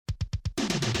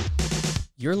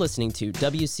You're listening to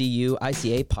WCU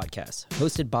ICA Podcast,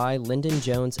 hosted by Lyndon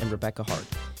Jones and Rebecca Hart,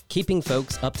 keeping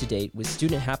folks up to date with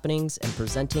student happenings and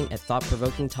presenting a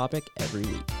thought-provoking topic every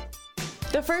week.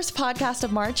 The first podcast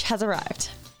of March has arrived.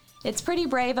 It's pretty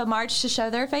brave of March to show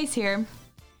their face here.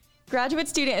 Graduate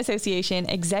Student Association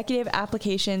executive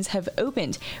applications have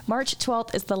opened. March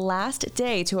 12th is the last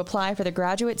day to apply for the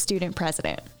graduate student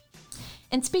president.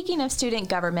 And speaking of student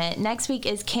government, next week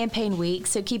is campaign week,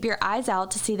 so keep your eyes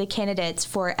out to see the candidates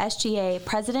for SGA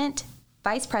president,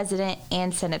 vice president,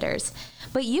 and senators.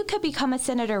 But you could become a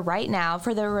senator right now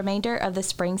for the remainder of the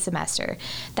spring semester.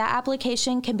 That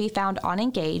application can be found on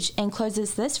Engage and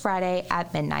closes this Friday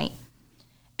at midnight.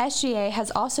 SGA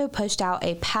has also pushed out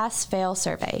a pass-fail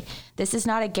survey. This is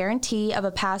not a guarantee of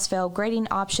a pass-fail grading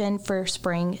option for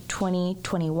spring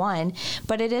 2021,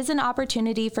 but it is an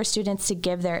opportunity for students to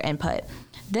give their input.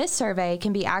 This survey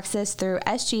can be accessed through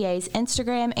SGA's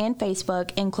Instagram and Facebook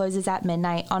and closes at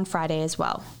midnight on Friday as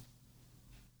well.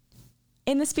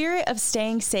 In the spirit of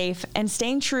staying safe and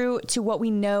staying true to what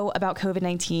we know about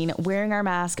COVID-19, wearing our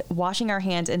mask, washing our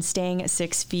hands, and staying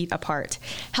 6 feet apart,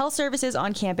 Health Services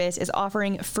on campus is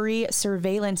offering free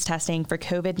surveillance testing for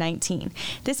COVID-19.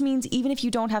 This means even if you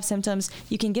don't have symptoms,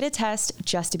 you can get a test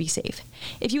just to be safe.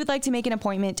 If you would like to make an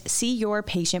appointment, see your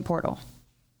patient portal.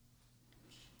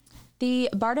 The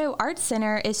Bardo Arts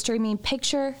Center is streaming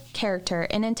Picture Character,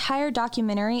 an entire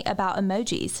documentary about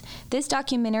emojis. This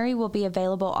documentary will be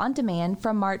available on demand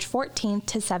from March 14th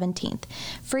to 17th.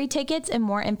 Free tickets and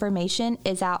more information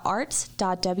is at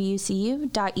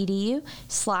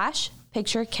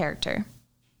arts.wcu.edu/picturecharacter.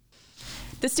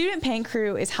 The student paint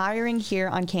crew is hiring here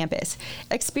on campus.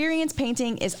 Experience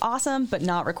painting is awesome, but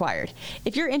not required.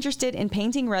 If you're interested in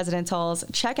painting residence halls,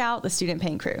 check out the student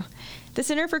paint crew. The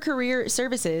Center for Career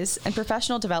Services and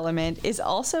Professional Development is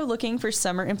also looking for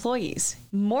summer employees.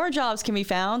 More jobs can be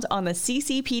found on the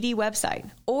CCPD website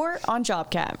or on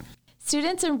JobCap.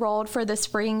 Students enrolled for the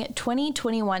spring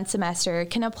 2021 semester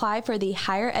can apply for the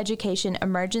Higher Education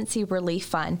Emergency Relief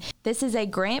Fund. This is a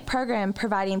grant program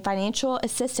providing financial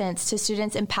assistance to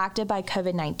students impacted by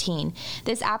COVID-19.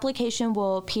 This application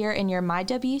will appear in your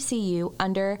MyWCU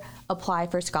under Apply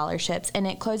for Scholarships, and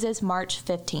it closes March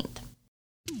 15th.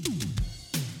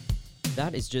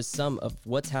 That is just some of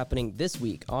what's happening this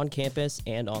week on campus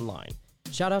and online.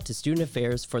 Shout out to Student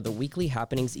Affairs for the weekly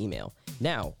happenings email.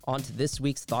 Now, on to this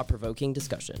week's thought-provoking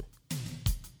discussion.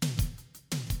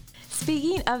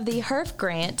 Speaking of the HERF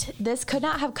grant, this could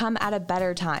not have come at a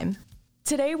better time.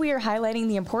 Today, we are highlighting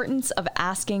the importance of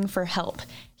asking for help.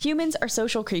 Humans are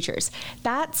social creatures.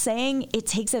 That saying, "it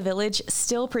takes a village,"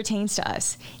 still pertains to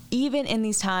us, even in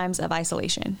these times of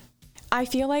isolation. I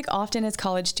feel like often as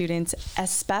college students,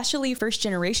 especially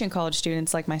first-generation college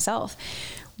students like myself,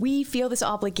 we feel this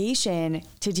obligation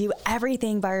to do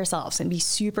everything by ourselves and be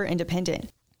super independent.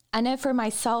 I know for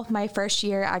myself, my first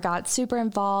year, I got super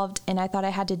involved and I thought I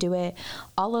had to do it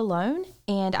all alone.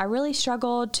 And I really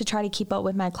struggled to try to keep up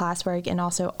with my classwork and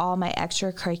also all my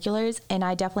extracurriculars. And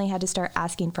I definitely had to start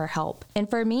asking for help. And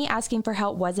for me, asking for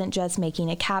help wasn't just making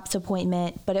a CAPS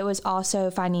appointment, but it was also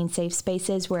finding safe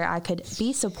spaces where I could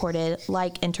be supported,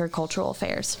 like intercultural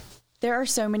affairs. There are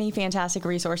so many fantastic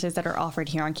resources that are offered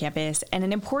here on campus. And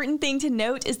an important thing to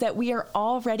note is that we are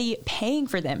already paying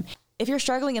for them. If you're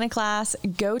struggling in a class,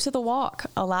 go to the walk.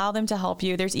 Allow them to help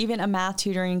you. There's even a math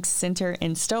tutoring center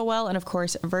in Stowell, and of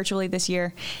course, virtually this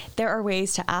year. There are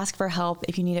ways to ask for help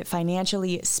if you need it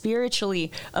financially,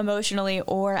 spiritually, emotionally,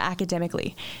 or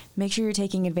academically. Make sure you're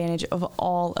taking advantage of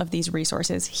all of these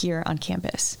resources here on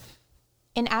campus.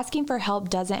 And asking for help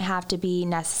doesn't have to be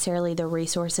necessarily the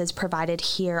resources provided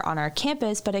here on our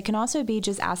campus, but it can also be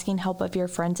just asking help of your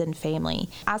friends and family.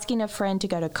 Asking a friend to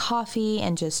go to coffee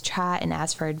and just chat and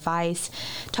ask for advice,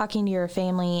 talking to your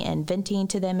family and venting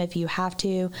to them if you have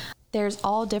to. There's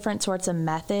all different sorts of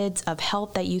methods of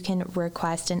help that you can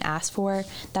request and ask for.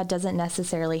 That doesn't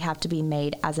necessarily have to be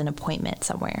made as an appointment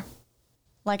somewhere.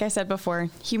 Like I said before,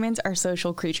 humans are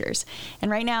social creatures. And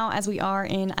right now, as we are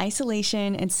in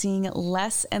isolation and seeing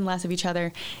less and less of each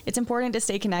other, it's important to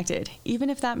stay connected, even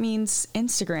if that means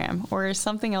Instagram or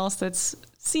something else that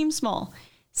seems small.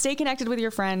 Stay connected with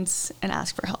your friends and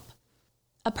ask for help.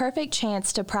 A perfect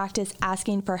chance to practice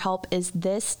asking for help is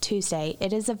this Tuesday.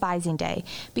 It is Advising Day.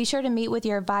 Be sure to meet with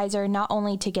your advisor not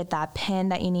only to get that PIN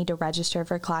that you need to register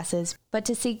for classes, but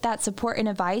to seek that support and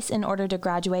advice in order to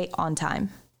graduate on time.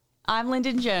 I'm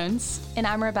Lyndon Jones. And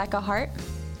I'm Rebecca Hart.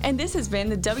 And this has been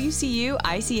the WCU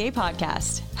ICA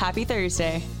Podcast. Happy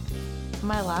Thursday.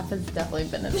 My laugh has definitely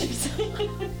been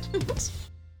amazing.